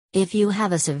If you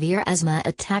have a severe asthma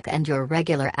attack and your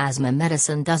regular asthma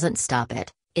medicine doesn't stop it,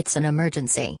 it's an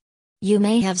emergency. You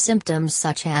may have symptoms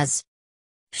such as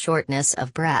shortness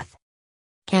of breath,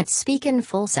 can't speak in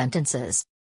full sentences,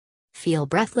 feel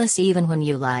breathless even when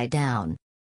you lie down,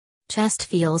 chest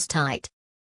feels tight,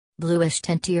 bluish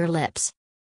tint to your lips,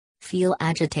 feel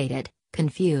agitated,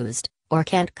 confused, or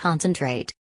can't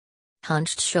concentrate,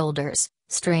 hunched shoulders,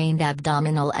 strained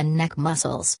abdominal and neck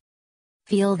muscles,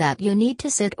 feel that you need to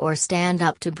sit or stand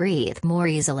up to breathe more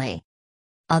easily.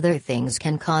 Other things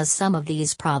can cause some of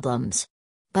these problems.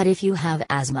 But if you have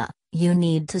asthma, you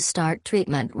need to start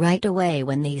treatment right away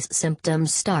when these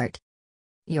symptoms start.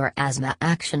 Your asthma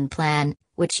action plan,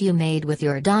 which you made with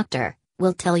your doctor,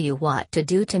 will tell you what to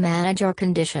do to manage your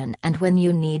condition and when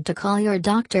you need to call your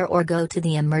doctor or go to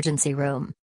the emergency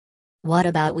room. What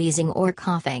about wheezing or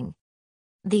coughing?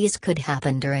 These could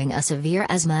happen during a severe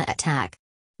asthma attack.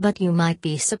 But you might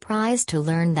be surprised to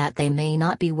learn that they may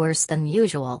not be worse than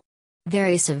usual.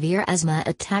 Very severe asthma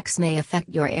attacks may affect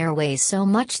your airways so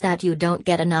much that you don't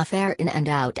get enough air in and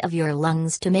out of your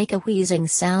lungs to make a wheezing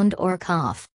sound or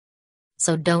cough.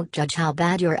 So don't judge how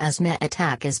bad your asthma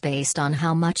attack is based on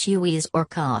how much you wheeze or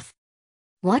cough.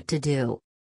 What to do?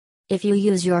 If you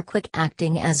use your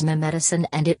quick-acting asthma medicine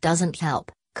and it doesn't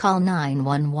help, call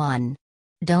 911.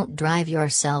 Don't drive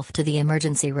yourself to the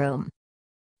emergency room.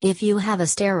 If you have a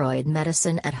steroid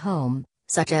medicine at home,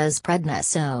 such as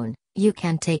prednisone, you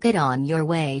can take it on your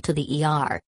way to the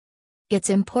ER. It's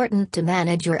important to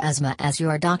manage your asthma as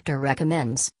your doctor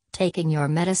recommends, taking your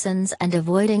medicines and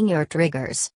avoiding your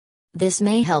triggers. This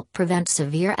may help prevent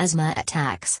severe asthma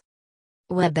attacks.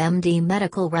 WebMD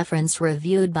medical reference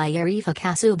reviewed by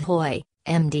Sfakianakis,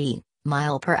 MD,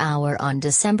 mile per hour on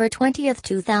December 20,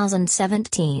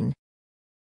 2017.